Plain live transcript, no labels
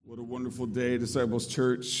Wonderful day, Disciples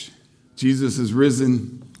Church. Jesus is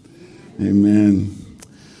risen. Amen.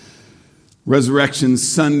 Resurrection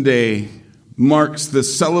Sunday marks the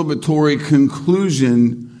celebratory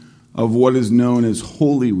conclusion of what is known as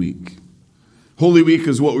Holy Week. Holy Week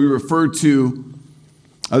is what we refer to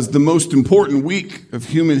as the most important week of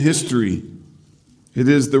human history. It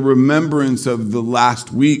is the remembrance of the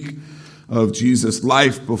last week of Jesus'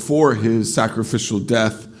 life before his sacrificial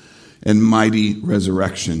death and mighty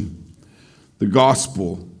resurrection. The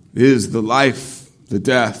gospel is the life, the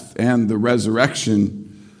death, and the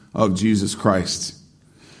resurrection of Jesus Christ.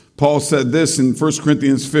 Paul said this in 1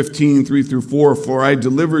 Corinthians 15, 3-4, "For I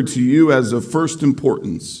delivered to you as of first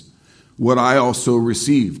importance what I also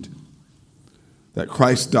received, that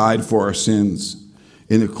Christ died for our sins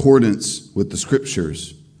in accordance with the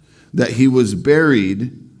Scriptures, that he was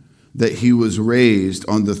buried, that he was raised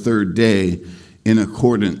on the third day in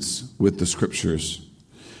accordance with the Scriptures."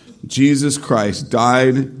 Jesus Christ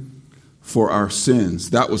died for our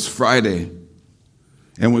sins. That was Friday.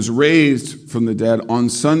 And was raised from the dead on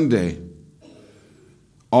Sunday.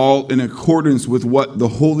 All in accordance with what the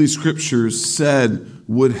Holy Scriptures said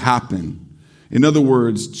would happen. In other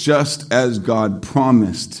words, just as God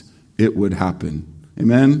promised it would happen.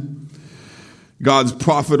 Amen? God's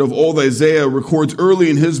prophet of old, Isaiah, records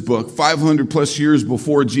early in his book, 500 plus years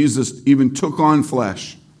before Jesus even took on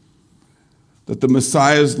flesh, that the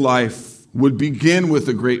Messiah's life would begin with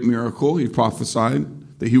a great miracle. He prophesied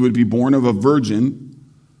that he would be born of a virgin,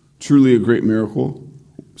 truly a great miracle,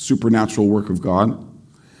 supernatural work of God,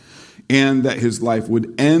 and that his life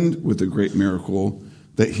would end with a great miracle,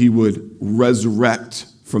 that he would resurrect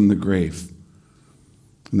from the grave.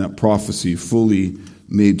 And that prophecy fully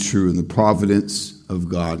made true in the providence of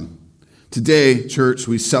God. Today, church,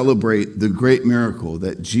 we celebrate the great miracle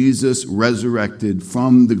that Jesus resurrected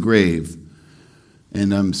from the grave.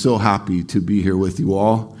 And I'm so happy to be here with you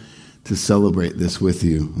all to celebrate this with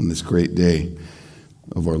you on this great day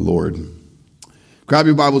of our Lord. Grab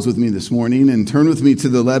your Bibles with me this morning and turn with me to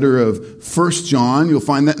the letter of 1 John. You'll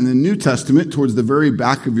find that in the New Testament towards the very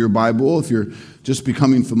back of your Bible. If you're just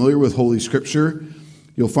becoming familiar with Holy Scripture,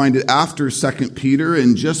 you'll find it after 2 Peter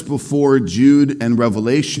and just before Jude and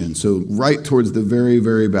Revelation. So right towards the very,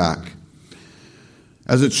 very back.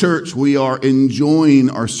 As a church, we are enjoying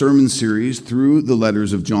our sermon series through the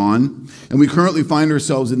letters of John, and we currently find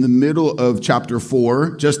ourselves in the middle of chapter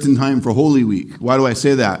 4, just in time for Holy Week. Why do I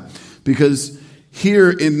say that? Because here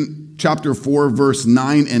in chapter 4, verse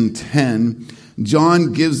 9 and 10,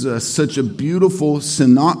 John gives us such a beautiful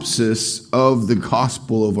synopsis of the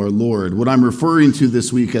gospel of our Lord, what I'm referring to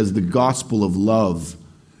this week as the gospel of love.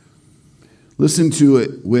 Listen to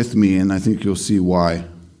it with me, and I think you'll see why.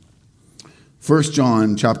 1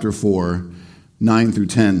 John chapter 4,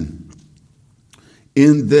 9-10.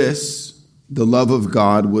 "In this, the love of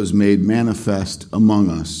God was made manifest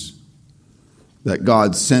among us, that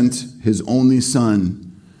God sent his only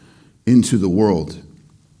Son into the world,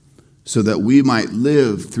 so that we might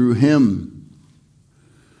live through him.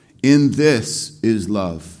 In this is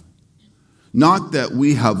love. Not that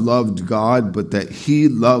we have loved God, but that he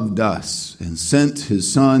loved us and sent his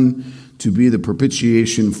Son to be the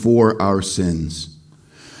propitiation for our sins."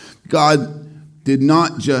 God did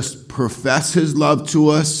not just profess his love to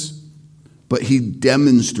us, but he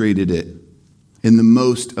demonstrated it in the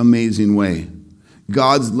most amazing way.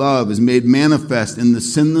 God's love is made manifest in the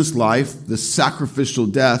sinless life, the sacrificial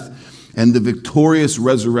death, and the victorious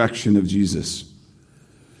resurrection of Jesus.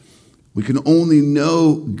 We can only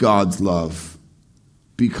know God's love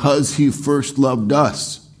because he first loved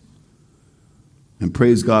us. And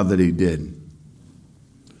praise God that he did.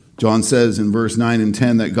 John says in verse 9 and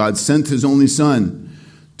 10 that God sent his only Son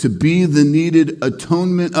to be the needed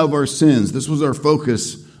atonement of our sins. This was our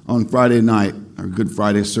focus on Friday night, our Good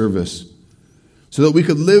Friday service, so that we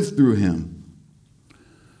could live through him.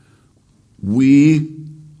 We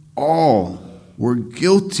all were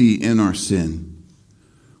guilty in our sin.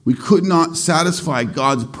 We could not satisfy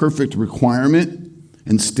God's perfect requirement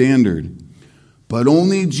and standard. But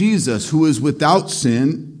only Jesus, who is without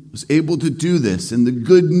sin, was able to do this. And the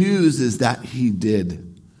good news is that he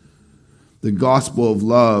did. The gospel of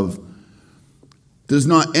love does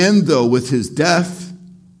not end, though, with his death.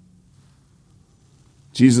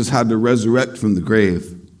 Jesus had to resurrect from the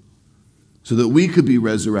grave so that we could be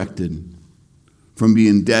resurrected from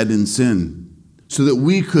being dead in sin, so that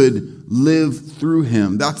we could live through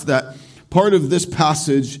him. That's that part of this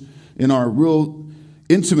passage in our real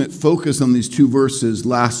intimate focus on these two verses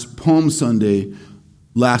last Palm Sunday,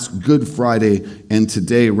 last Good Friday, and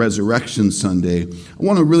today Resurrection Sunday. I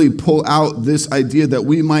want to really pull out this idea that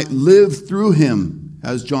we might live through him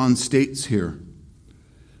as John states here.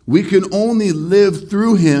 We can only live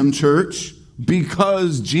through him, church,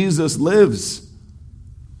 because Jesus lives.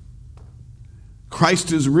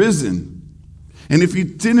 Christ is risen. And if he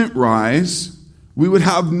didn't rise, we would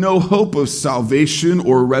have no hope of salvation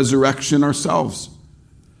or resurrection ourselves.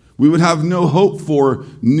 We would have no hope for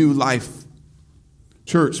new life.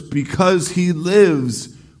 Church, because he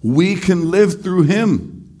lives, we can live through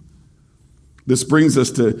him. This brings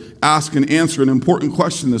us to ask and answer an important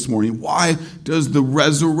question this morning. Why does the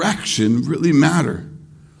resurrection really matter?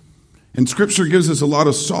 And Scripture gives us a lot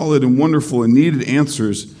of solid and wonderful and needed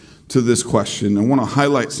answers to this question. I want to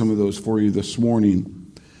highlight some of those for you this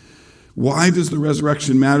morning. Why does the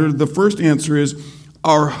resurrection matter? The first answer is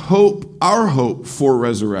our hope for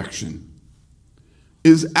resurrection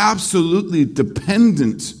is absolutely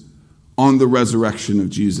dependent on the resurrection of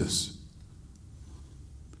Jesus.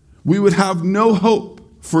 We would have no hope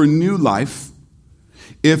for new life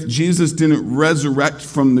if Jesus didn't resurrect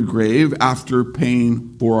from the grave after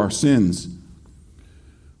paying for our sins.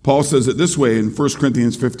 Paul says it this way in 1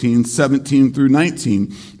 Corinthians 15, 17 through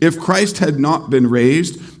 19. If Christ had not been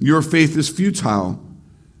raised, your faith is futile,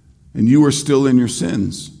 and you are still in your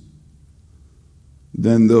sins.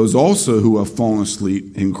 Then those also who have fallen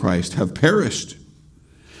asleep in Christ have perished.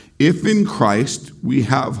 If in Christ we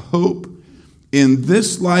have hope in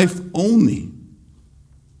this life only,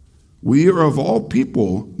 we are of all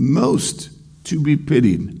people most to be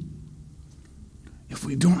pitied. If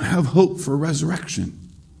we don't have hope for resurrection,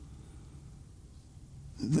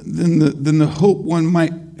 then the hope one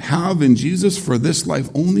might have in Jesus for this life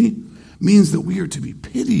only means that we are to be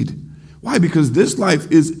pitied. Why? Because this life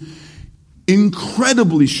is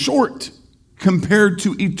incredibly short compared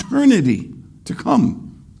to eternity to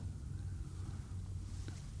come.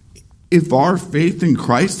 If our faith in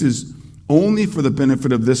Christ is only for the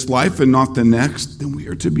benefit of this life and not the next, then we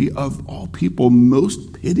are to be of all people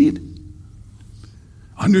most pitied.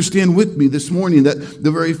 Understand with me this morning that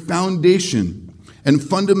the very foundation and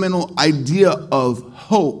fundamental idea of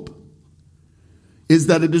hope is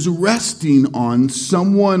that it is resting on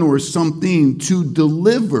someone or something to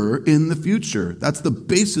deliver in the future. That's the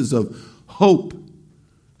basis of hope,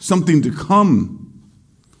 something to come.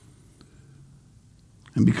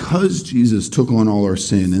 And because Jesus took on all our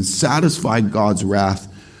sin and satisfied God's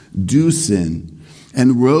wrath due sin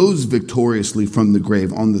and rose victoriously from the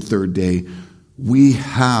grave on the third day, we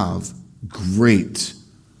have great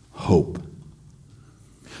hope.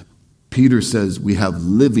 Peter says we have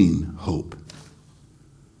living hope,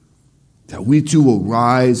 that we too will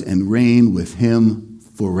rise and reign with him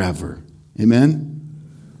forever. Amen?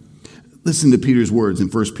 Listen to Peter's words in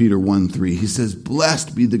 1 Peter 1:3. He says,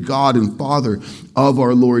 "Blessed be the God and Father of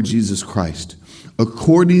our Lord Jesus Christ.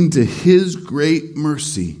 According to his great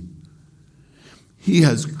mercy, he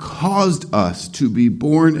has caused us to be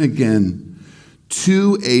born again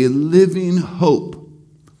to a living hope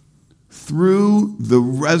through the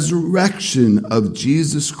resurrection of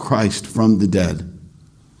Jesus Christ from the dead."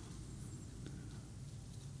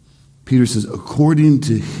 Peter says, according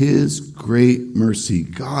to his great mercy,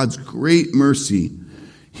 God's great mercy,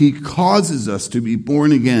 he causes us to be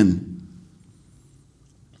born again.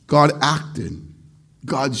 God acted.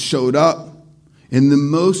 God showed up in the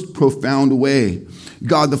most profound way.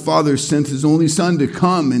 God the Father sent his only Son to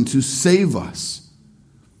come and to save us.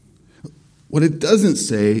 What it doesn't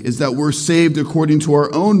say is that we're saved according to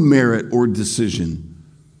our own merit or decision.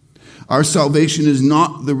 Our salvation is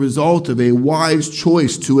not the result of a wise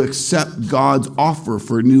choice to accept God's offer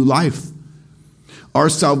for new life. Our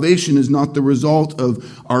salvation is not the result of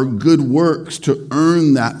our good works to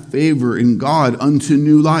earn that favor in God unto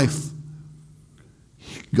new life.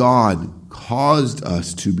 God caused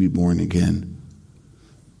us to be born again.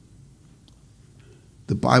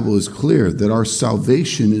 The Bible is clear that our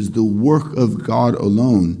salvation is the work of God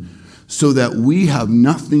alone, so that we have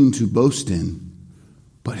nothing to boast in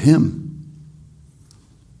but him.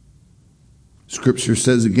 Scripture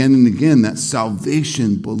says again and again that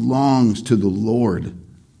salvation belongs to the Lord.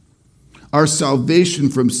 Our salvation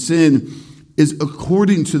from sin is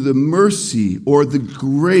according to the mercy or the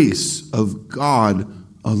grace of God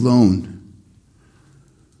alone.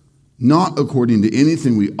 Not according to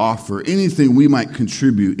anything we offer, anything we might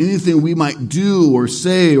contribute, anything we might do or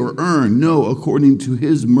say or earn. No, according to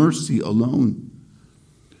his mercy alone.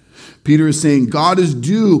 Peter is saying God is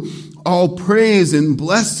due all praise and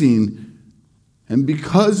blessing. And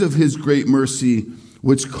because of his great mercy,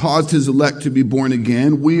 which caused his elect to be born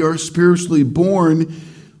again, we are spiritually born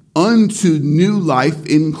unto new life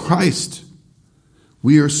in Christ.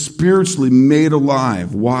 We are spiritually made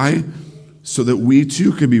alive. Why? So that we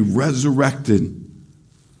too can be resurrected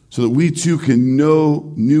so that we too can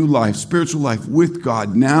know new life, spiritual life with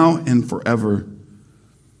God now and forever.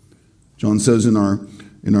 John says in our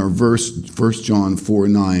verse, 1 John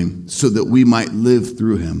 4:9, so that we might live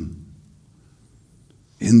through him.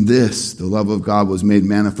 In this, the love of God was made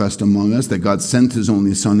manifest among us, that God sent his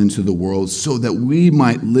only Son into the world so that we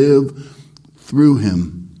might live through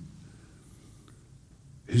him.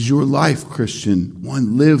 Is your life, Christian,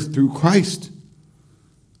 one lived through Christ?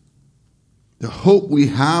 The hope we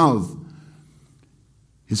have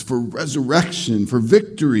is for resurrection, for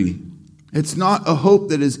victory. It's not a hope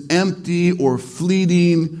that is empty or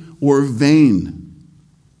fleeting or vain.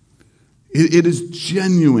 It is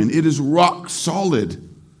genuine. It is rock solid.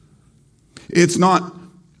 It's not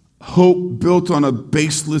hope built on a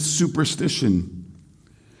baseless superstition.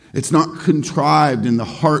 It's not contrived in the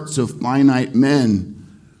hearts of finite men.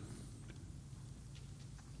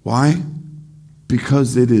 Why?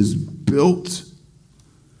 Because it is built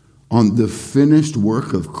on the finished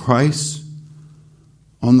work of Christ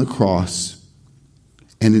on the cross,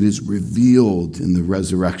 and it is revealed in the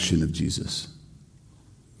resurrection of Jesus.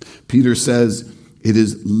 Peter says it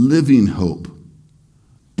is living hope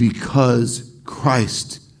because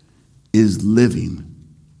Christ is living.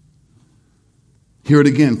 Hear it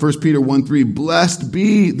again, 1 Peter 1:3, blessed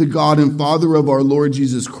be the God and Father of our Lord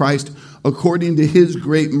Jesus Christ. According to his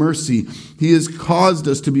great mercy, he has caused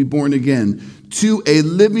us to be born again to a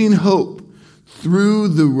living hope through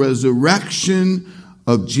the resurrection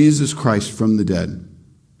of Jesus Christ from the dead.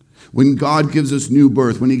 When God gives us new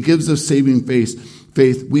birth, when he gives us saving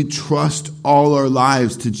faith, we trust all our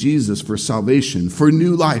lives to Jesus for salvation, for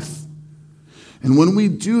new life. And when we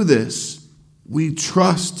do this, we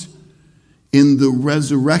trust in the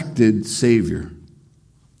resurrected Savior.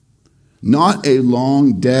 Not a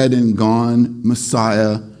long dead and gone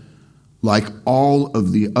Messiah like all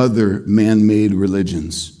of the other man-made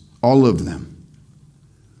religions. All of them.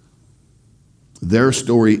 Their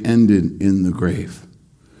story ended in the grave.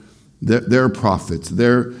 Their prophets,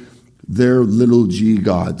 their little g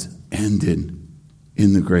gods ended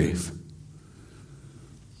in the grave.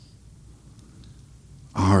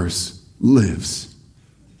 Ours lives,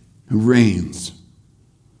 reigns,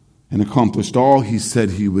 and accomplished all he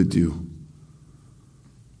said he would do.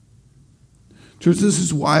 Church, this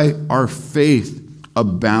is why our faith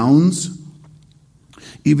abounds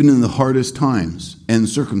even in the hardest times and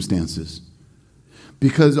circumstances.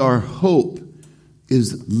 Because our hope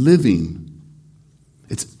is living.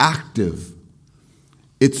 It's active.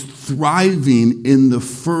 It's thriving in the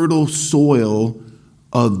fertile soil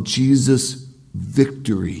of Jesus'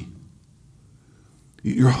 victory.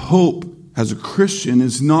 Your hope as a Christian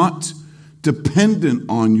is not dependent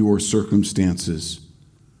on your circumstances.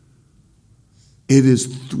 It is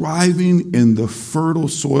thriving in the fertile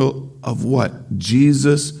soil of what?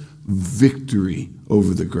 Jesus' victory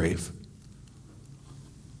over the grave.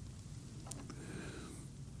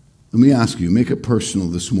 Let me ask you, make it personal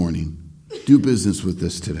this morning. Do business with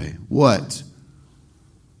this today. What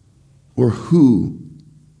or who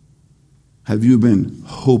have you been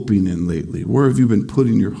hoping in lately? Where have you been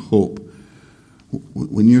putting your hope?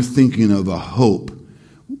 When you're thinking of a hope,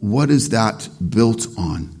 what is that built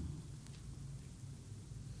on?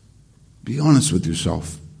 Be honest with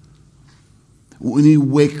yourself. When you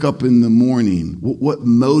wake up in the morning, what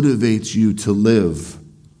motivates you to live?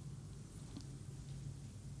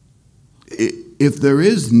 If there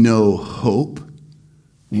is no hope,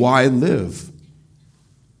 why live?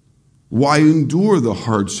 Why endure the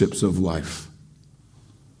hardships of life?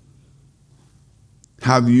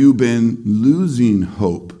 Have you been losing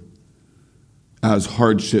hope as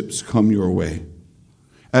hardships come your way,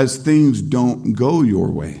 as things don't go your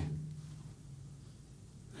way?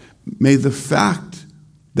 May the fact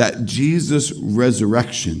that Jesus'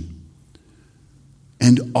 resurrection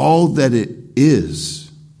and all that it is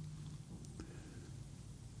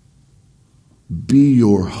be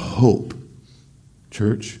your hope,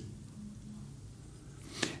 church.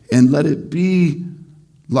 And let it be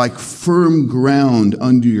like firm ground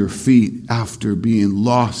under your feet after being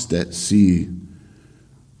lost at sea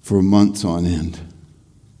for months on end.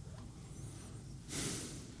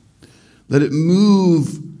 Let it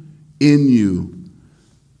move in you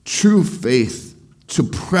true faith to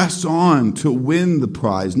press on, to win the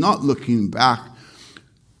prize, not looking back,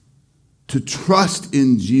 to trust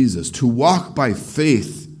in Jesus, to walk by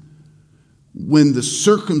faith when the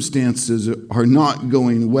circumstances are not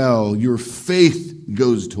going well. Your faith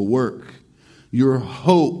goes to work. Your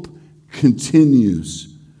hope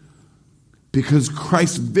continues. Because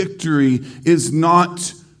Christ's victory is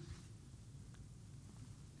not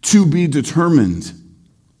to be determined,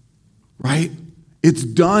 right? It's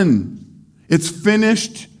done. It's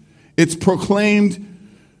finished. It's proclaimed.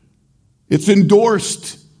 It's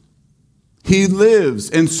endorsed. He lives,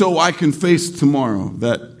 and so I can face tomorrow.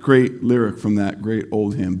 That great lyric from that great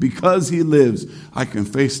old hymn. Because he lives, I can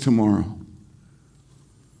face tomorrow.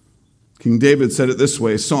 King David said it this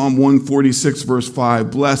way, Psalm 146, verse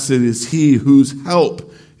 5, Blessed is he whose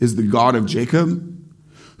help is the God of Jacob,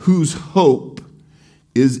 whose hope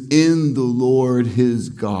is in the Lord his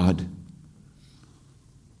God.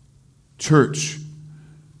 Church,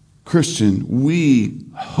 Christian, we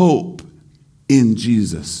hope in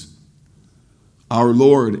Jesus, our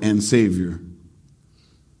Lord and Savior.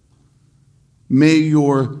 May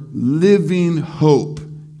your living hope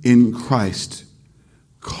in Christ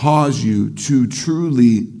cause you to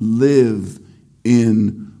truly live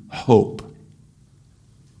in hope.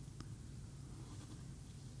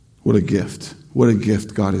 What a gift. What a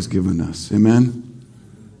gift God has given us. Amen?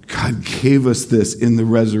 God gave us this in the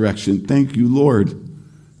resurrection. Thank you, Lord.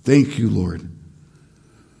 Thank you, Lord.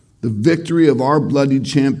 The victory of our bloodied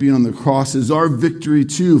champion on the cross is our victory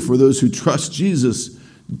too for those who trust Jesus,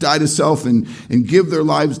 die to self, and give their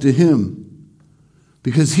lives to him.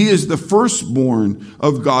 Because he is the firstborn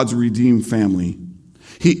of God's redeemed family.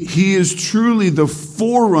 He is truly the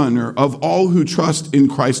forerunner of all who trust in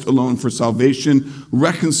Christ alone for salvation,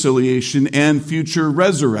 reconciliation, and future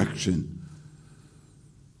resurrection.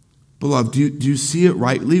 Beloved, do you see it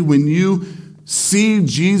rightly? When you see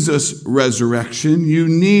Jesus' resurrection, you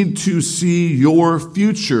need to see your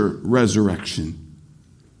future resurrection.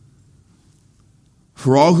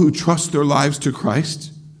 For all who trust their lives to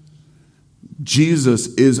Christ, Jesus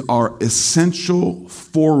is our essential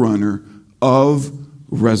forerunner of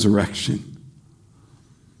resurrection.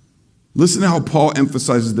 Listen to how Paul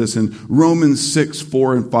emphasizes this in Romans 6,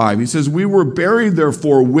 4 and 5. He says, We were buried,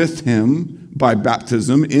 therefore, with him by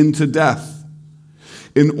baptism into death,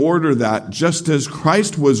 in order that, just as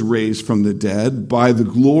Christ was raised from the dead by the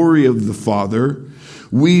glory of the Father,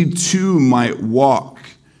 we too might walk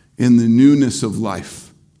in the newness of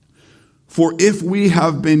life. For if we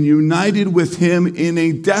have been united with him in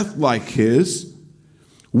a death like his,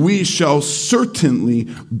 we shall certainly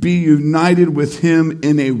be united with him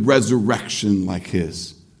in a resurrection like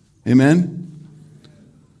his. Amen?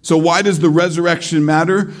 So why does the resurrection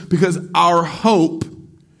matter? Because our hope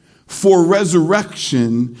for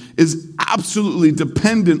resurrection is absolutely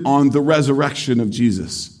dependent on the resurrection of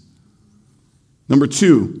Jesus. Number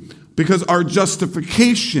two, because our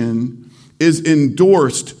justification is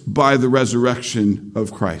endorsed by the resurrection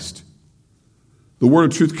of Christ. The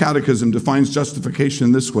Word of Truth Catechism defines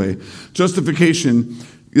justification this way. Justification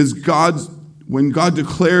is when God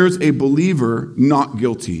declares a believer not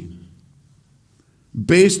guilty,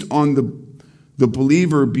 based on the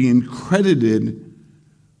believer being credited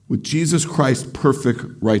with Jesus Christ's perfect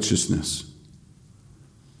righteousness.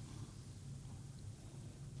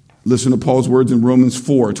 Listen to Paul's words in Romans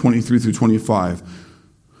 4, 23 through 25.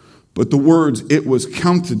 But the words, it was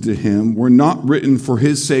counted to him, were not written for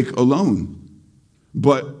his sake alone,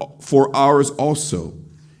 but for ours also.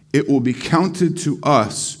 It will be counted to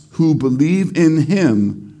us who believe in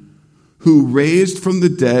him who raised from the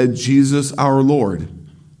dead Jesus our Lord,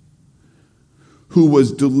 who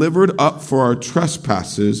was delivered up for our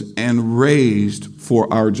trespasses and raised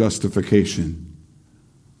for our justification.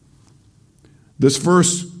 This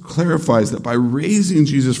verse clarifies that by raising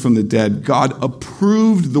Jesus from the dead, God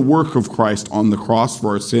approved the work of Christ on the cross for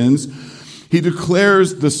our sins. He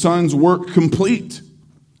declares the Son's work complete.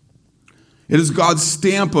 It is God's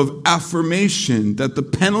stamp of affirmation that the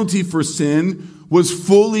penalty for sin was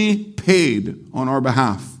fully paid on our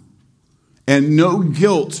behalf, and no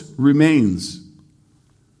guilt remains.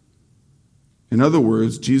 In other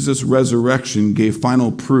words, Jesus' resurrection gave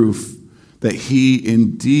final proof that he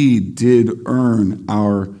indeed did earn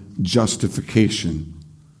our justification.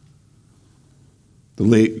 The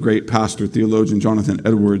late great pastor, theologian Jonathan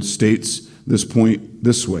Edwards states this point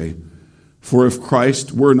this way: For if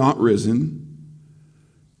Christ were not risen,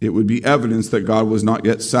 it would be evidence that God was not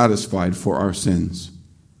yet satisfied for our sins.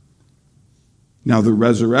 Now the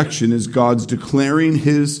resurrection is God's declaring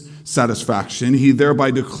his satisfaction. He thereby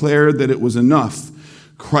declared that it was enough.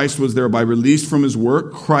 Christ was thereby released from his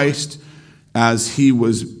work. Christ, as he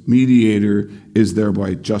was mediator, is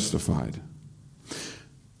thereby justified.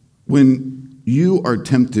 When you are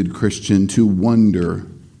tempted, Christian, to wonder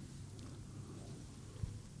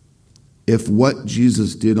if what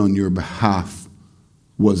Jesus did on your behalf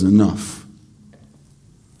was enough,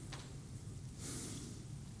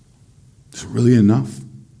 is it really enough?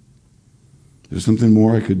 Is there something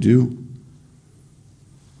more I could do?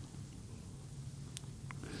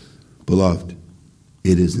 Beloved,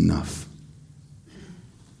 it is enough.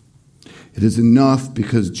 It is enough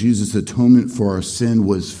because Jesus' atonement for our sin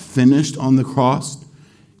was finished on the cross.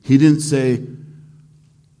 He didn't say,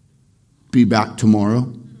 be back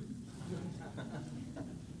tomorrow.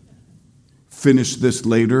 Finish this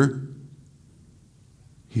later.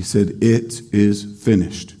 He said, it is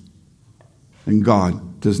finished. And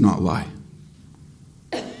God does not lie.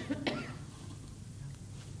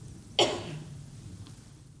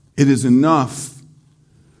 It is enough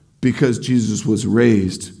because Jesus was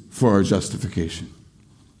raised for our justification.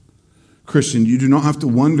 Christian, you do not have to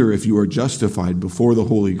wonder if you are justified before the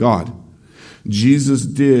holy God. Jesus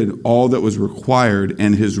did all that was required,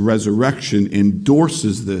 and his resurrection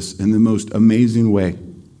endorses this in the most amazing way.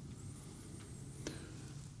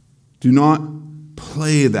 Do not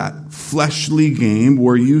play that fleshly game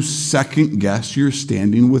where you second guess your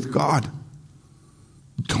standing with God.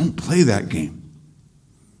 Don't play that game.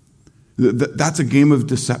 That's a game of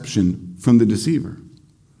deception from the deceiver.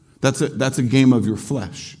 That's a game of your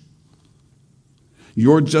flesh.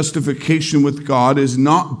 Your justification with God is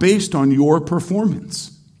not based on your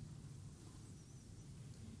performance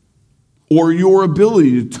or your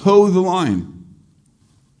ability to toe the line.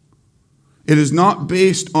 It is not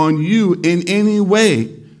based on you in any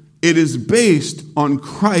way. It is based on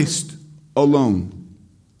Christ alone.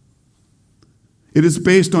 It is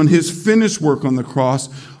based on his finished work on the cross,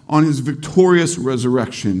 on his victorious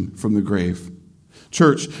resurrection from the grave.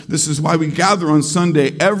 Church, this is why we gather on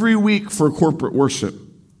Sunday every week for corporate worship.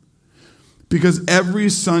 Because every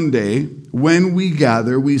Sunday, when we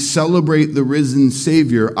gather, we celebrate the risen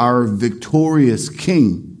Savior, our victorious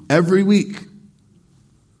King. Every week.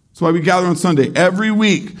 That's why we gather on Sunday. Every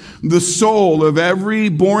week, the soul of every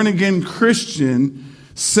born-again Christian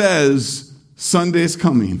says, Sunday's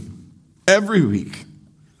coming. Every week.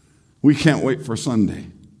 We can't wait for Sunday.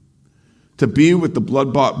 To be with the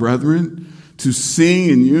blood-bought brethren, to sing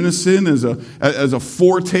in unison as a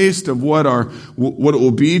foretaste of what it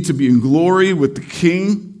will be to be in glory with the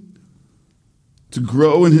King, to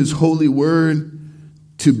grow in his holy word,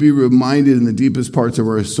 to be reminded in the deepest parts of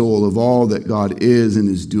our soul of all that God is and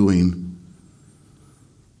is doing.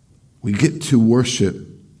 We get to worship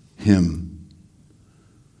him.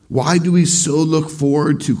 Why do we so look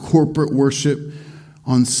forward to corporate worship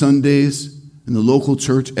on Sundays in the local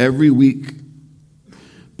church every week?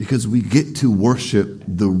 Because we get to worship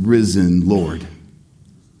the risen Lord.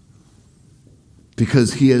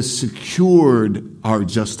 Because he has secured our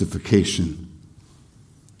justification.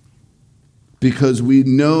 Because we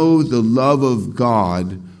know the love of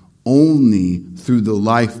God only through the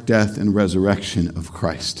life, death, and resurrection of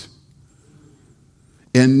Christ.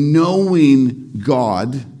 And knowing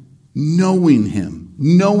God, knowing him,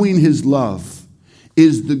 knowing his love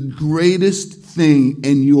is the greatest thing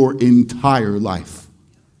in your entire life.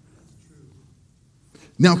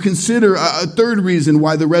 Now consider a third reason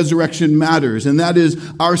why the resurrection matters, and that is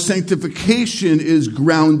our sanctification is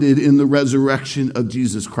grounded in the resurrection of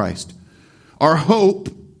Jesus Christ. Our hope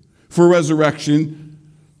for resurrection,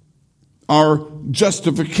 our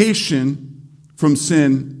justification from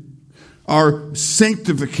sin, our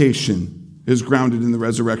sanctification is grounded in the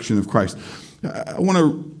resurrection of Christ. I want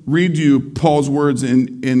to read you Paul's words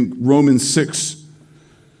in Romans 6,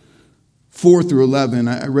 4 through 11.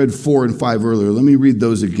 I read 4 and 5 earlier. Let me read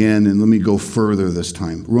those again and let me go further this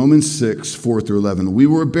time. Romans 6, 4 through 11. We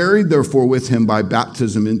were buried, therefore, with him by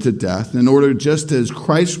baptism into death, in order just as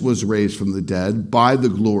Christ was raised from the dead by the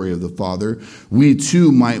glory of the Father, we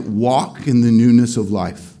too might walk in the newness of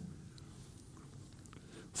life.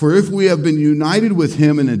 For if we have been united with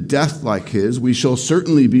him in a death like his, we shall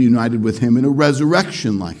certainly be united with him in a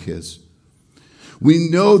resurrection like his. We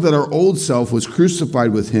know that our old self was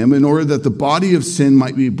crucified with him in order that the body of sin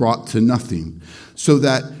might be brought to nothing, so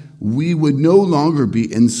that we would no longer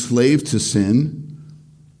be enslaved to sin,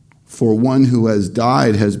 for one who has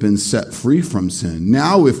died has been set free from sin.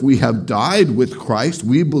 Now, if we have died with Christ,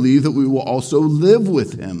 we believe that we will also live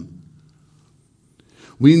with him.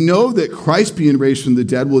 We know that Christ, being raised from the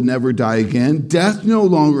dead, will never die again. Death no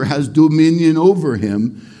longer has dominion over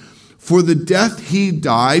him. For the death he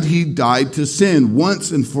died to sin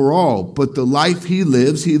once and for all. But the life he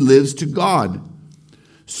lives to God.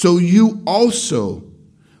 So you also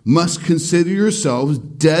must consider yourselves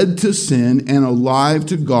dead to sin and alive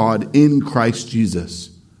to God in Christ Jesus.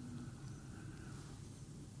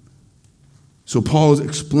 So Paul is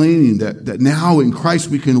explaining that now in Christ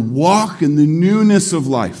we can walk in the newness of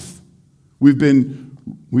life. We've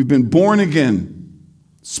been born again,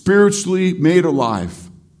 spiritually made alive.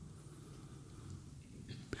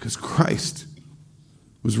 Because Christ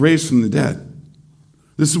was raised from the dead.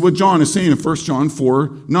 This is what John is saying in 1 John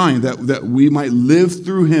 4:9, that we might live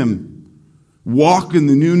through him, walk in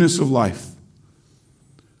the newness of life.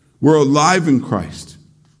 We're alive in Christ.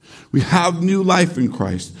 We have new life in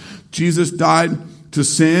Christ. Jesus died to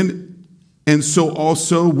sin, and so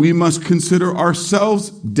also we must consider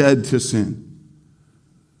ourselves dead to sin.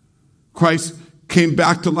 Christ came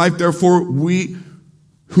back to life, therefore we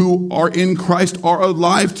who are in Christ are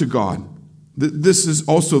alive to God. This is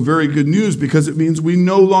also very good news because it means we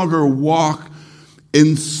no longer walk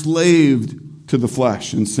enslaved to the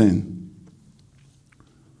flesh and sin.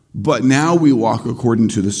 But now we walk according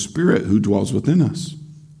to the Spirit who dwells within us.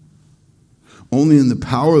 Only in the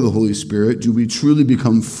power of the Holy Spirit do we truly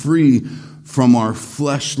become free from our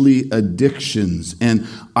fleshly addictions and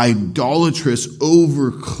idolatrous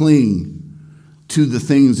overcling to the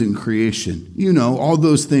things in creation. You know, all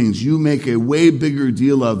those things you make a way bigger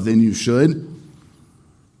deal of than you should.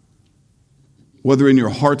 Whether in your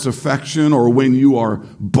heart's affection or when you are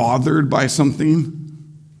bothered by something.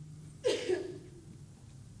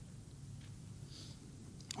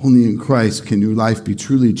 Only in Christ can your life be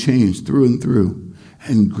truly changed through and through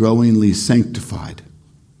and growingly sanctified.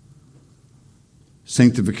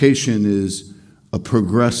 Sanctification is a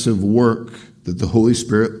progressive work that the Holy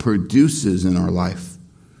Spirit produces in our life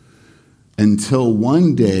until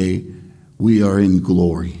one day we are in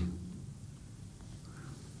glory.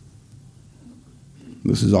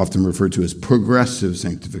 This is often referred to as progressive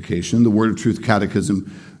sanctification. The Word of Truth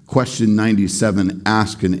Catechism, question 97,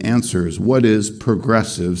 asks and answers, what is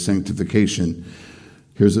progressive sanctification?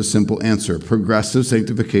 Here's a simple answer. Progressive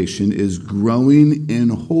sanctification is growing in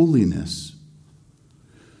holiness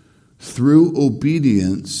through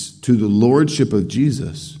obedience to the lordship of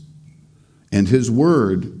Jesus and his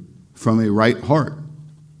word from a right heart.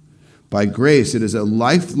 By grace, it is a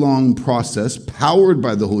lifelong process powered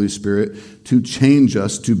by the Holy Spirit to change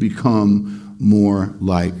us to become more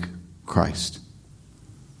like Christ.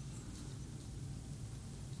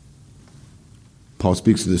 Paul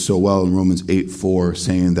speaks of this so well in Romans 8:4,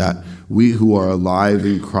 saying that we who are alive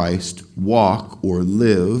in Christ walk or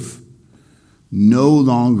live no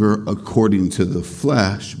longer according to the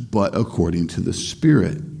flesh, but according to the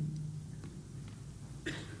Spirit.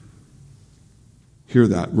 Hear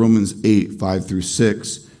that. Romans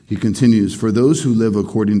 8:5-6. He continues, for those who live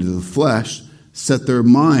according to the flesh set their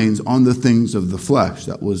minds on the things of the flesh.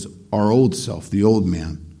 That was our old self, the old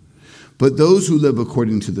man. But those who live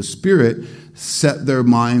according to the Spirit set their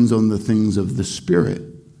minds on the things of the Spirit.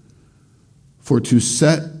 For to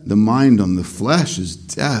set the mind on the flesh is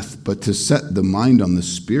death, but to set the mind on the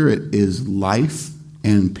Spirit is life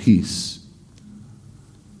and peace.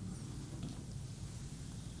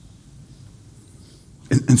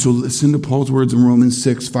 And so listen to Paul's words in Romans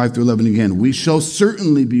 6:5-11 again. We shall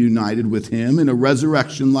certainly be united with him in a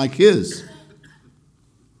resurrection like his.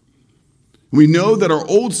 We know that our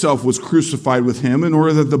old self was crucified with him in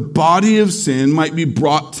order that the body of sin might be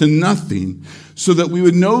brought to nothing, so that we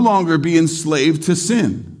would no longer be enslaved to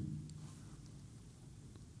sin.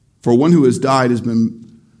 For one who has died has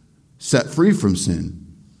been set free from sin.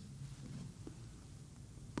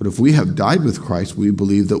 But if we have died with Christ, we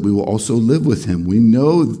believe that we will also live with him. We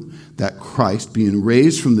know that Christ, being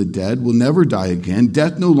raised from the dead, will never die again.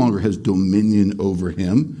 Death no longer has dominion over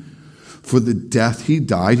him. For the death he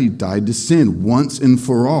died to sin once and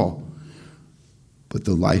for all. But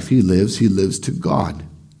the life he lives to God.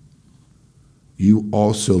 You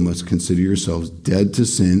also must consider yourselves dead to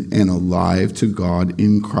sin and alive to God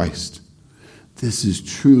in Christ. This is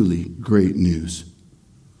truly great news.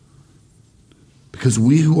 Because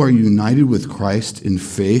we who are united with Christ in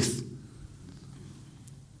faith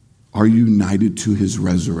are united to his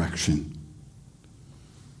resurrection.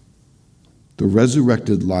 The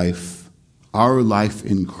resurrected life, our life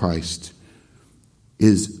in Christ,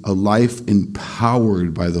 is a life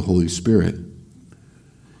empowered by the Holy Spirit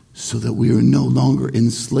so that we are no longer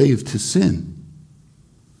enslaved to sin.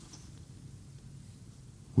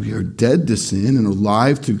 We are dead to sin and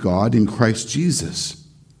alive to God in Christ Jesus.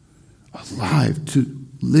 Alive to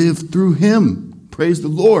live through him. Praise the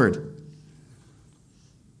Lord.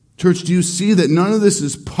 Church, do you see that none of this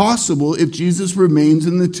is possible if Jesus remains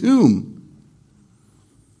in the tomb?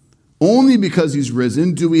 Only because he's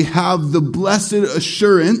risen do we have the blessed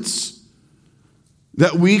assurance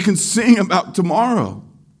that we can sing about tomorrow.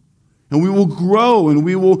 And we will grow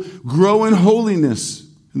in holiness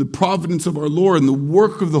in the providence of our Lord and the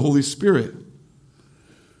work of the Holy Spirit.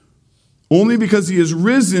 Only because he is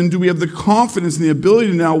risen do we have the confidence and the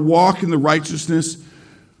ability to now walk in the righteousness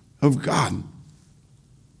of God.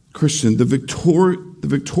 Christian, the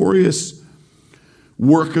victorious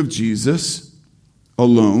work of Jesus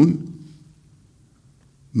alone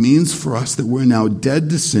means for us that we're now dead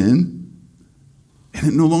to sin and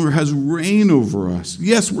it no longer has reign over us.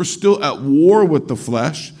 Yes, we're still at war with the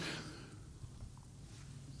flesh,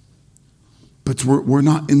 but we're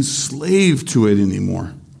not enslaved to it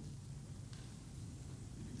anymore.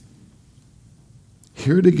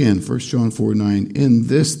 Hear it again, 1 John 4:9. In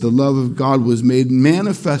this, the love of God was made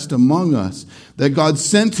manifest among us, that God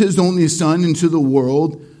sent his only Son into the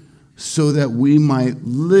world so that we might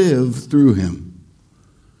live through him.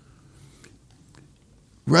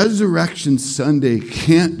 Resurrection Sunday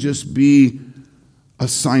can't just be a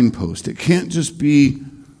signpost. It can't just be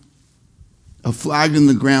a flag in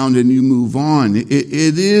the ground and you move on. It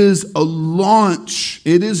is a launch.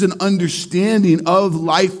 It is an understanding of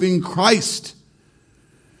life in Christ.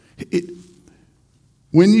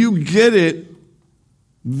 When you get it,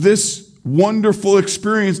 this wonderful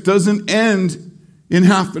experience doesn't end in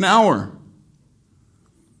half an hour.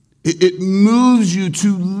 It moves you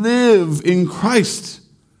to live in Christ,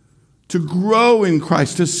 to grow in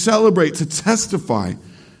Christ, to celebrate, to testify.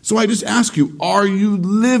 So I just ask you, are you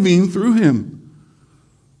living through him?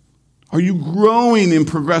 Are you growing in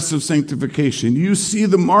progressive sanctification? You see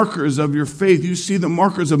the markers of your faith. You see the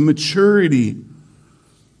markers of maturity.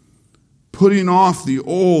 Putting off the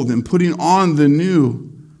old and putting on the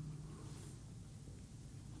new.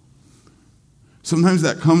 Sometimes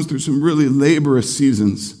that comes through some really laborious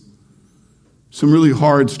seasons, some really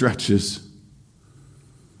hard stretches.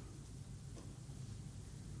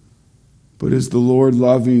 But is the Lord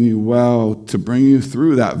loving you well to bring you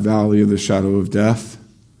through that valley of the shadow of death?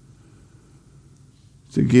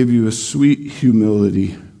 To give you a sweet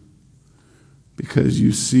humility, because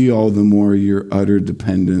you see all the more your utter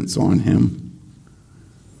dependence on him.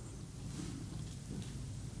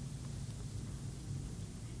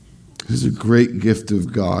 This is a great gift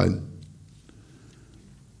of God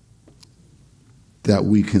that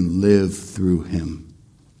we can live through him,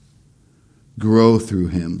 grow through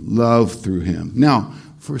him, love through him. Now,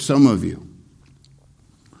 for some of you,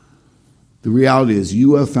 the reality is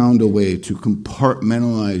you have found a way to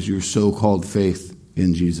compartmentalize your so-called faith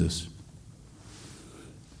in Jesus.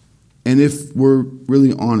 And if we're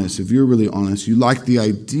really honest, if you're really honest, you like the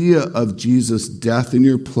idea of Jesus' death in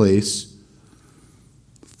your place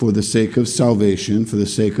for the sake of salvation, for the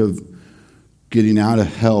sake of getting out of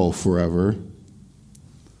hell forever.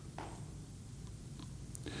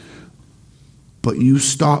 But you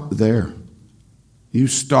stop there. You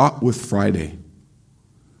stop with Friday.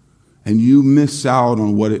 And you miss out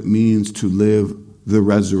on what it means to live the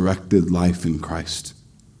resurrected life in Christ.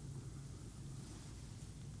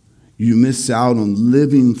 You miss out on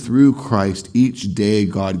living through Christ each day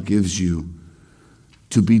God gives you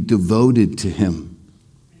to be devoted to him.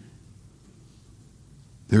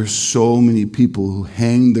 There's so many people who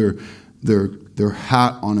hang their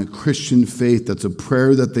hat on a Christian faith. That's a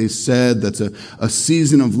prayer that they said. That's a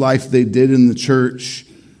season of life they did in the church.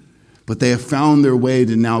 But they have found their way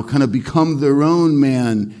to now kind of become their own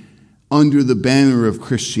man under the banner of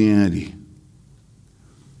Christianity.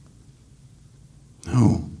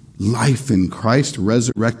 No. Life in Christ,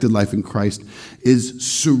 resurrected life in Christ, is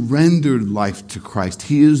surrendered life to Christ.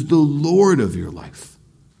 He is the Lord of your life.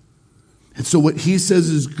 And so what he says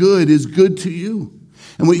is good to you.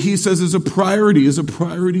 And what he says is a priority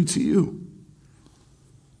to you.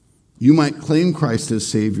 You might claim Christ as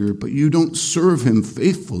Savior, but you don't serve him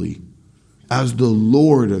faithfully as the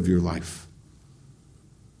Lord of your life.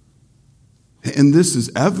 And this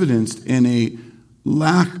is evidenced in a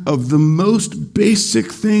lack of the most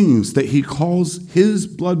basic things that he calls his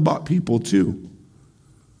blood-bought people to.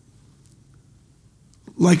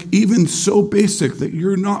 Like even so basic that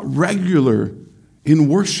you're not regular in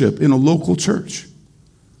worship in a local church.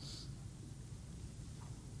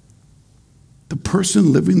 The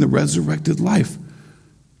person living the resurrected life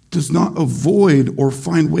does not avoid or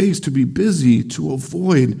find ways to be busy to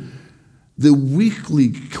avoid the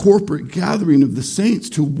weekly corporate gathering of the saints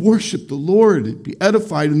to worship the Lord and be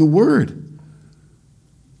edified in the Word.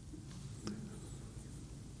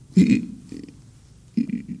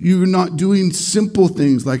 You're not doing simple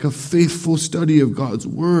things like a faithful study of God's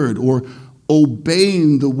Word or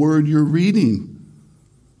obeying the Word you're reading.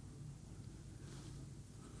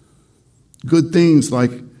 Good things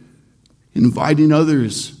like inviting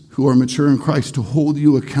others who are mature in Christ to hold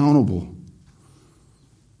you accountable.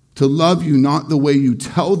 To love you not the way you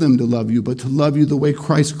tell them to love you, but to love you the way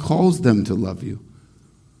Christ calls them to love you.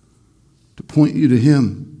 To point you to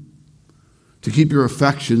him. To keep your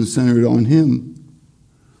affections centered on him.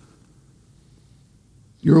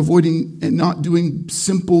 You're avoiding and not doing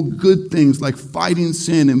simple good things like fighting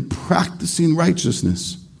sin and practicing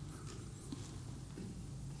righteousness.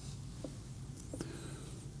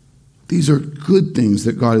 These are good things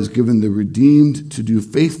that God has given the redeemed to do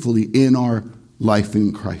faithfully in our life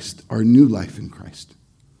in Christ, our new life in Christ.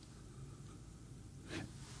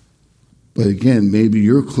 But again, maybe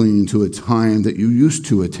you're clinging to a time that you used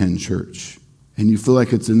to attend church and you feel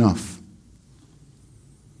like it's enough.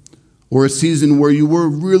 Or a season where you were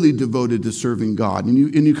really devoted to serving God and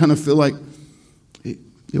you kind of feel like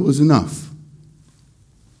it was enough.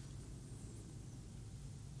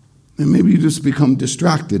 And maybe you just become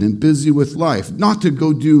distracted and busy with life. Not to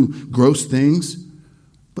go do gross things,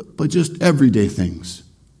 but just everyday things.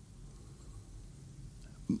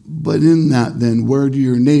 But in that, then, where do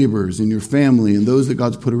your neighbors and your family and those that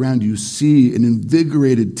God's put around you see an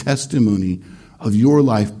invigorated testimony of your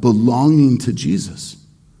life belonging to Jesus?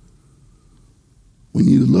 When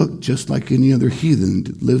you look just like any other heathen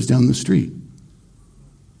that lives down the street.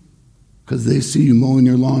 Because they see you mowing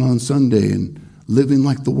your lawn on Sunday and living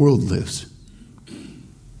like the world lives.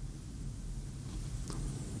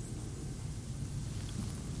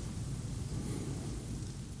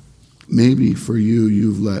 Maybe for you,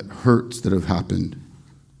 you've let hurts that have happened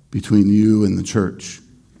between you and the church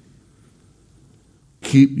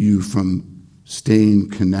keep you from staying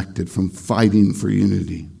connected, from fighting for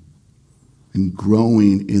unity and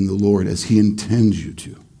growing in the Lord as He intends you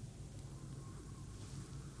to.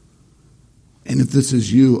 And if this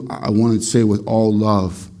is you, I want to say with all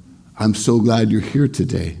love, I'm so glad you're here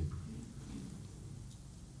today.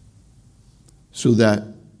 So that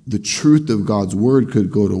the truth of God's word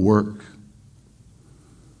could go to work.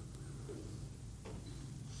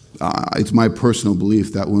 It's my personal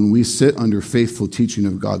belief that when we sit under faithful teaching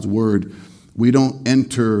of God's word, we don't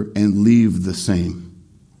enter and leave the same.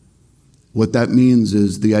 What that means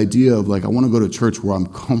is the idea of I want to go to church where I'm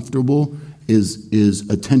comfortable is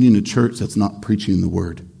attending a church that's not preaching the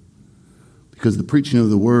word. Because the preaching of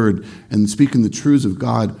the word and speaking the truths of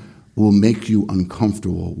God will make you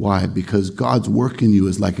uncomfortable. Why? Because God's work in you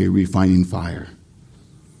is like a refining fire.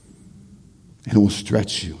 And it will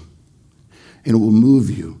stretch you. And it will move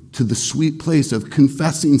you to the sweet place of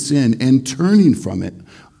confessing sin and turning from it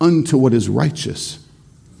unto what is righteous.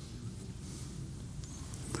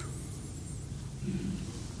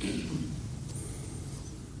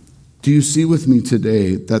 Do you see with me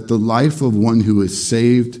today that the life of one who is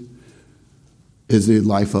saved is a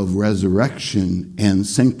life of resurrection and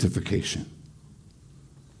sanctification?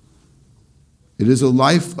 It is a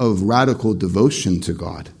life of radical devotion to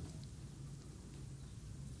God.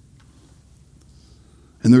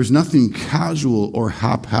 And there's nothing casual or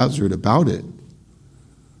haphazard about it.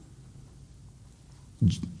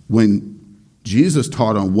 When Jesus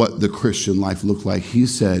taught on what the Christian life looked like, He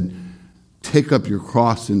said, "Take up your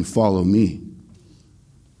cross and follow me."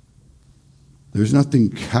 There's nothing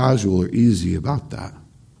casual or easy about that.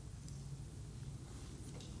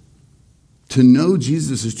 To know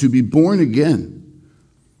Jesus is to be born again.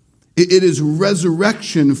 It is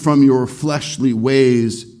resurrection from your fleshly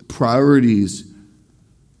ways, priorities,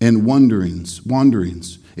 and wanderings.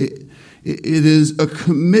 It is a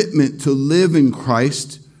commitment to live in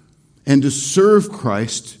Christ and to serve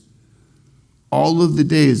Christ all of the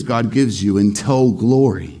days God gives you until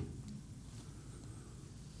glory.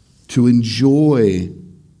 To enjoy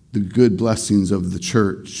the good blessings of the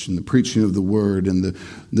church and the preaching of the word and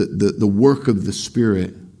the work of the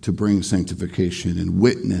Spirit to bring sanctification and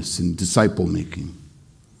witness and disciple making.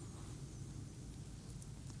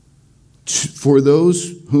 For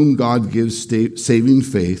those whom God gives saving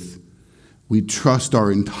faith, we trust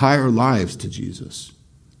our entire lives to Jesus.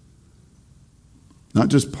 Not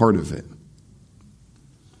just part of it.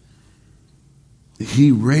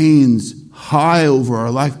 He reigns high over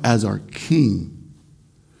our life as our King,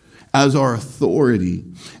 as our authority,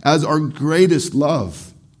 as our greatest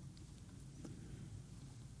love.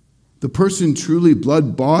 The person truly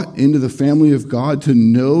blood-bought into the family of God, to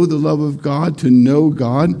know the love of God, to know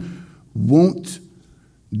God, won't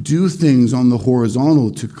do things on the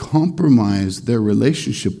horizontal to compromise their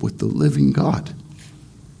relationship with the living God.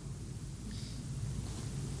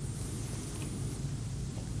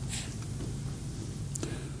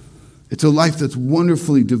 It's a life that's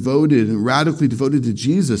wonderfully devoted and radically devoted to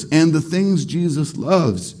Jesus and the things Jesus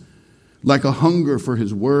loves, like a hunger for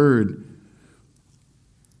His word,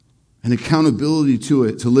 an accountability to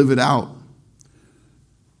it, to live it out.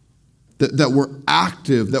 That we're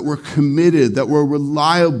active, that we're committed, that we're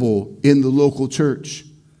reliable in the local church,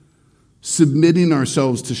 submitting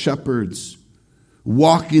ourselves to shepherds,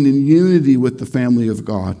 walking in unity with the family of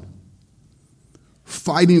God,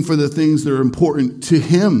 fighting for the things that are important to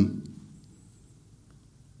Him,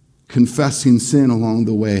 confessing sin along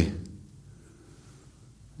the way,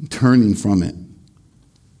 and turning from it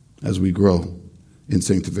as we grow in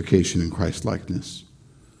sanctification and Christ-likeness.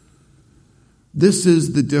 This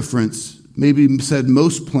is the difference, maybe said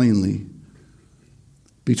most plainly,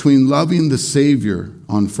 between loving the Savior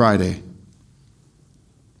on Friday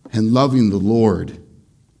and loving the Lord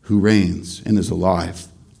who reigns and is alive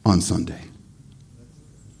on Sunday.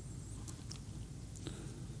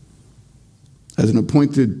 As an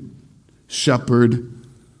appointed shepherd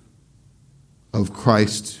of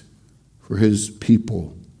Christ for His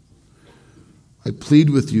people, I plead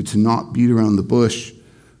with you to not beat around the bush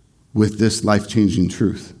with this life-changing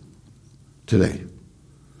truth today.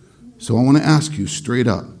 So I want to ask you straight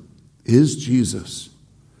up, is Jesus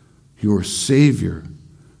your Savior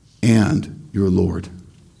and your Lord?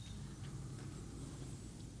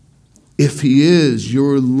 If He is,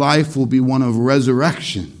 your life will be one of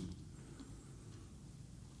resurrection.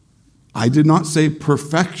 I did not say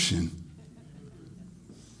perfection.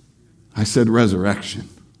 I said resurrection.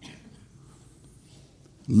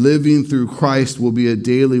 Living through Christ will be a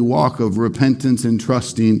daily walk of repentance and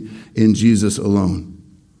trusting in Jesus alone.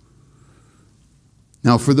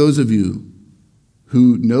 Now, for those of you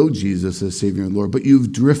who know Jesus as Savior and Lord, but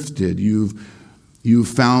you've drifted, you've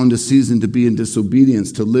found a season to be in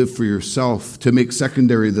disobedience, to live for yourself, to make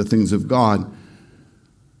secondary the things of God.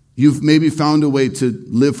 You've maybe found a way to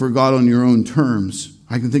live for God on your own terms.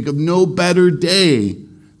 I can think of no better day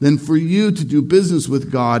than for you to do business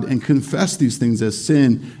with God and confess these things as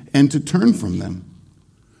sin and to turn from them.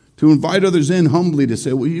 To invite others in humbly to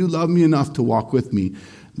say, will you love me enough to walk with me?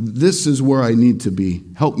 This is where I need to be.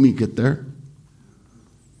 Help me get there.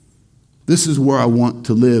 This is where I want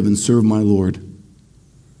to live and serve my Lord.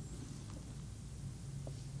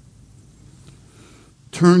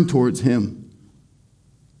 Turn towards Him.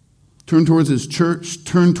 Turn towards His church.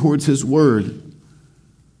 Turn towards His word.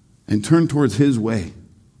 And turn towards His way.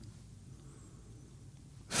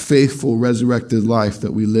 Faithful, resurrected life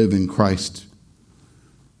that we live in Christ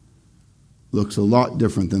looks a lot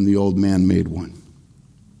different than the old man-made one.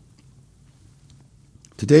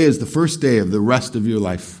 Today is the first day of the rest of your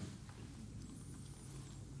life.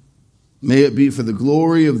 May it be for the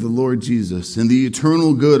glory of the Lord Jesus and the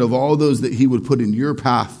eternal good of all those that He would put in your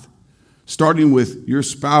path, starting with your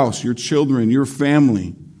spouse, your children, your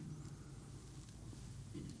family.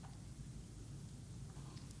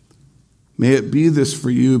 May it be this for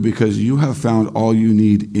you because you have found all you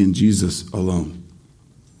need in Jesus alone.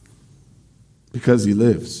 Because He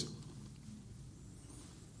lives.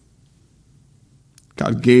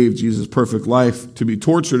 God gave Jesus' perfect life to be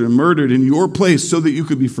tortured and murdered in your place so that you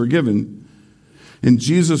could be forgiven. And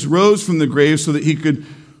Jesus rose from the grave so that He could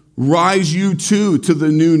rise you to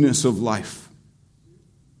the newness of life.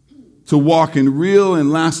 To walk in real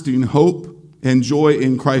and lasting hope and joy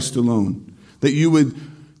in Christ alone. That you would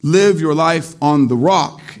live your life on the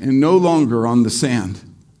rock and no longer on the sand.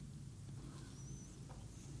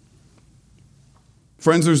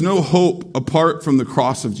 Friends, there's no hope apart from the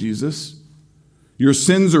cross of Jesus. Your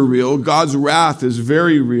sins are real. God's wrath is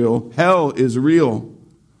very real. Hell is real.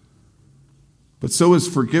 But so is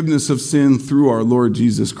forgiveness of sin through our Lord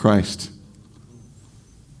Jesus Christ.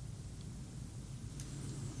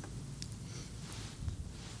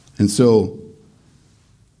 And so,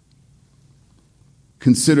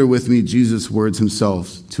 consider with me Jesus' words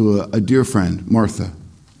Himself to a dear friend, Martha.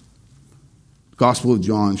 Gospel of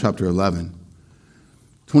John, chapter 11,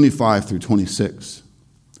 25 through 26.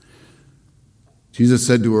 Jesus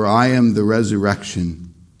said to her, I am the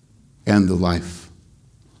resurrection and the life.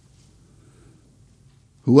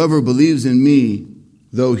 Whoever believes in me,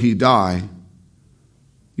 though he die,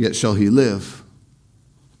 yet shall he live.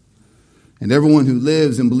 And everyone who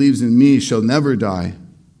lives and believes in me shall never die.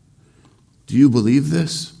 Do you believe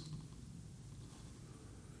this?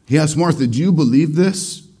 He asked Martha, do you believe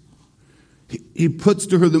this? He puts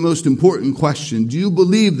to her the most important question. Do you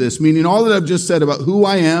believe this? Meaning all that I've just said about who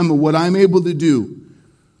I am and what I'm able to do.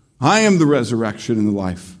 I am the resurrection and the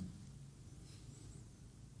life.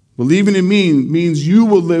 Believing in me means you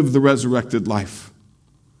will live the resurrected life.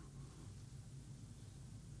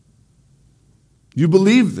 You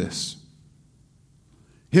believe this.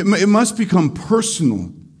 It must become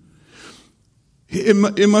personal.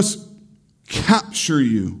 It must capture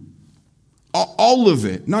you. All of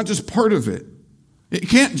it, not just part of it. It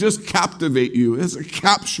can't just captivate you. It has to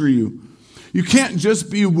capture you. You can't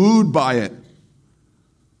just be wooed by it.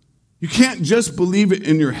 You can't just believe it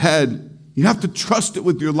in your head. You have to trust it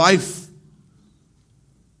with your life.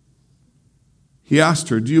 He asked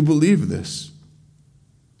her, do you believe this?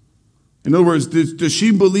 In other words, does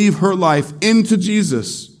she believe her life into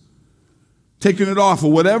Jesus, taking it off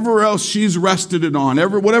of whatever else she's rested it on,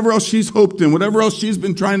 whatever else she's hoped in, whatever else she's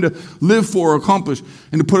been trying to live for or accomplish,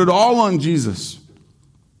 and to put it all on Jesus?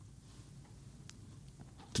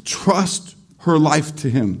 To trust her life to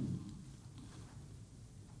him.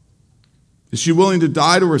 Is she willing to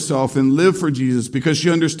die to herself and live for Jesus because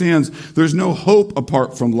she understands there's no hope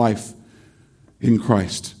apart from life in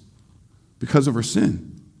Christ because of her sin?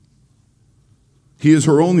 He is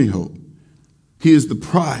her only hope. He is the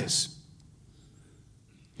prize.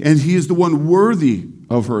 And he is the one worthy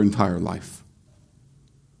of her entire life.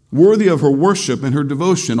 Worthy of her worship and her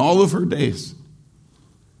devotion all of her days.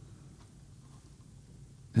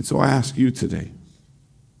 And so I ask you today.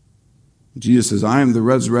 Jesus says, I am the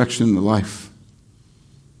resurrection and the life.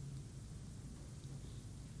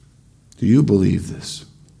 Do you believe this?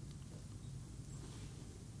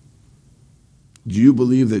 Do you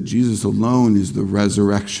believe that Jesus alone is the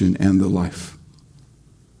resurrection and the life?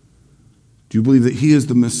 Do you believe that he is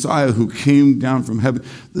the Messiah who came down from heaven,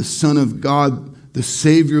 the Son of God, the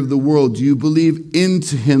Savior of the world? Do you believe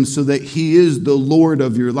into him so that he is the Lord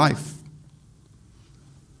of your life?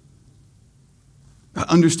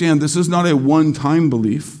 Understand, this is not a one-time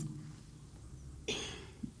belief.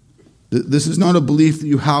 This is not a belief that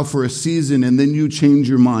you have for a season and then you change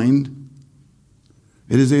your mind.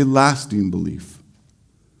 It is a lasting belief.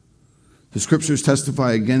 The scriptures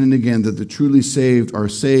testify again and again that the truly saved are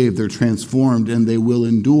saved, they're transformed, and they will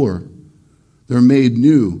endure. They're made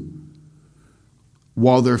new.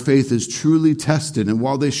 While their faith is truly tested, and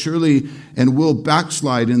while they surely and will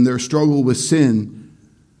backslide in their struggle with sin,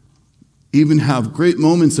 even have great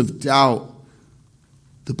moments of doubt,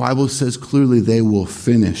 the Bible says clearly they will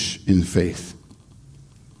finish in faith.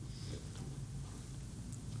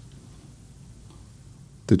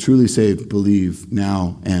 The truly saved believe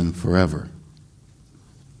now and forever.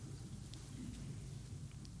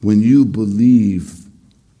 When you believe,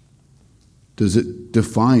 does it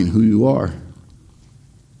define who you are?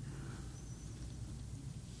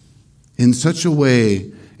 In such a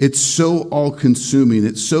way, it's so all-consuming,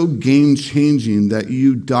 it's so game-changing that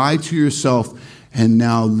you die to yourself and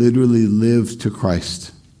now literally live to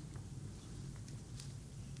Christ.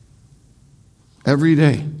 Every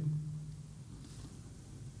day.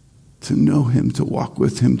 To know him, to walk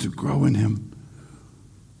with him, to grow in him.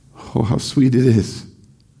 Oh, how sweet it is.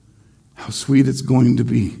 How sweet it's going to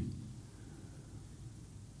be.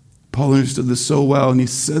 Paul understood this so well, and he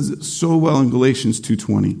says it so well in Galatians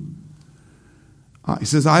 2:20. He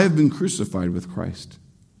says, I have been crucified with Christ.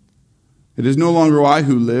 It is no longer I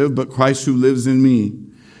who live, but Christ who lives in me.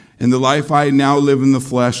 In the life I now live in the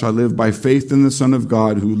flesh, I live by faith in the Son of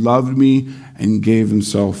God who loved me and gave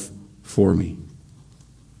himself for me.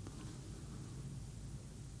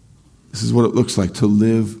 This is what it looks like to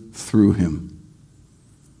live through him.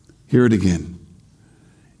 Hear it again.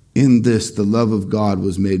 In this, the love of God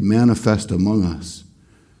was made manifest among us,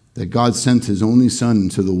 that God sent his only Son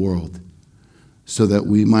into the world, so that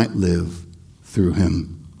we might live through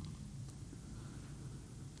him.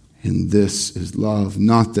 And this is love,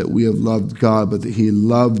 not that we have loved God, but that he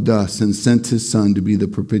loved us and sent his Son to be the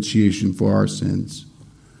propitiation for our sins.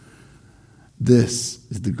 This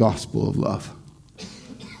is the gospel of love.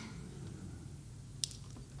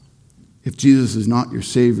 If Jesus is not your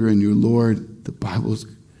Savior and your Lord, the Bible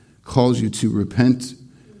calls you to repent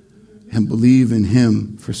and believe in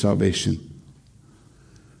him for salvation.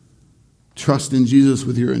 Trust in Jesus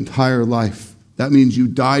with your entire life. That means you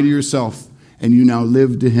die to yourself and you now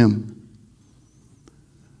live to him.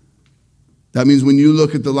 That means when you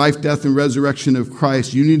look at the life, death, and resurrection of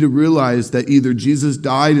Christ, you need to realize that either Jesus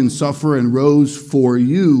died and suffered and rose for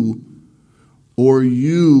you, or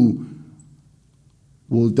you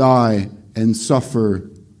will die and suffer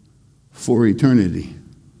for eternity.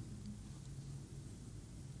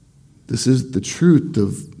 This is the truth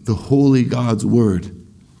of the holy God's word.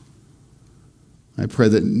 I pray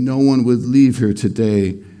that no one would leave here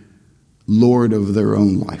today Lord of their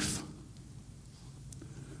own life.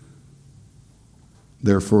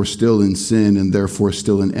 Therefore still in sin and therefore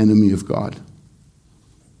still an enemy of God.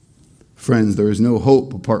 Friends, there is no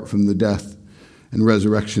hope apart from the death and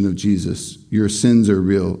resurrection of Jesus. Your sins are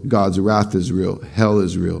real. God's wrath is real. Hell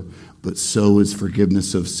is real. But so is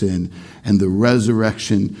forgiveness of sin and the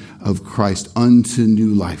resurrection of Christ unto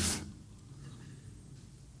new life.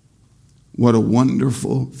 What a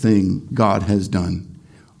wonderful thing God has done.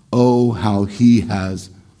 Oh, how he has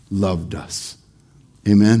loved us.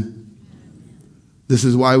 Amen. This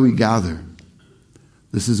is why we gather.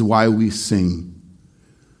 This is why we sing.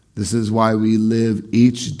 This is why we live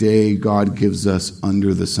each day God gives us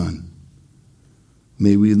under the sun.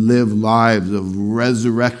 May we live lives of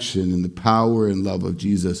resurrection in the power and love of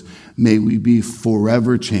Jesus. May we be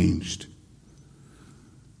forever changed.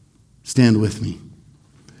 Stand with me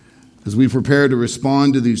as we prepare to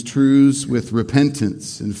respond to these truths with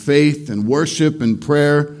repentance and faith and worship and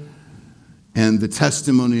prayer and the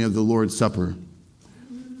testimony of the Lord's Supper.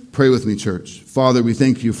 Pray with me, church. Father, we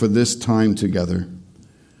thank you for this time together.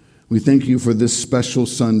 We thank you for this special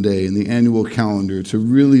Sunday in the annual calendar to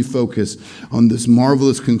really focus on this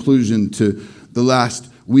marvelous conclusion to the last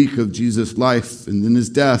week of Jesus' life and then his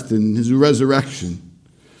death and his resurrection.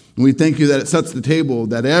 And we thank you that it sets the table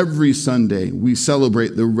that every Sunday we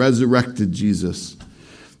celebrate the resurrected Jesus,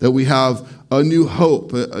 that we have a new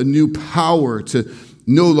hope, a new power to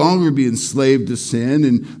no longer be enslaved to sin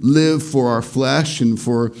and live for our flesh and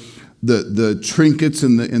for the trinkets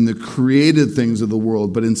and the created things of the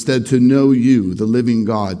world, but instead to know you, the living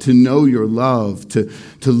God, to know your love, to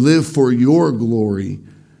live for your glory,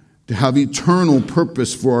 to have eternal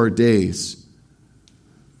purpose for our days.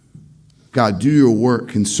 God, do your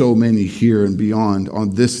work in so many here and beyond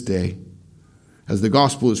on this day, as the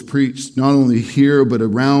gospel is preached not only here but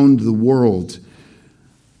around the world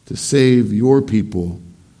to save your people.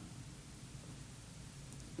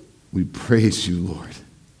 We praise you, Lord.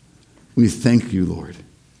 We thank you, Lord.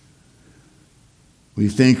 We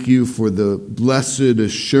thank you for the blessed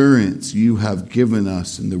assurance you have given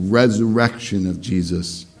us in the resurrection of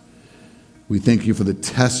Jesus. We thank you for the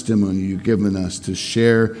testimony you've given us to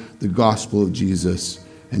share the gospel of Jesus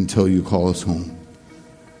until you call us home.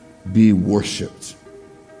 Be worshiped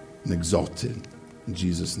and exalted. In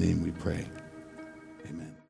Jesus' name we pray.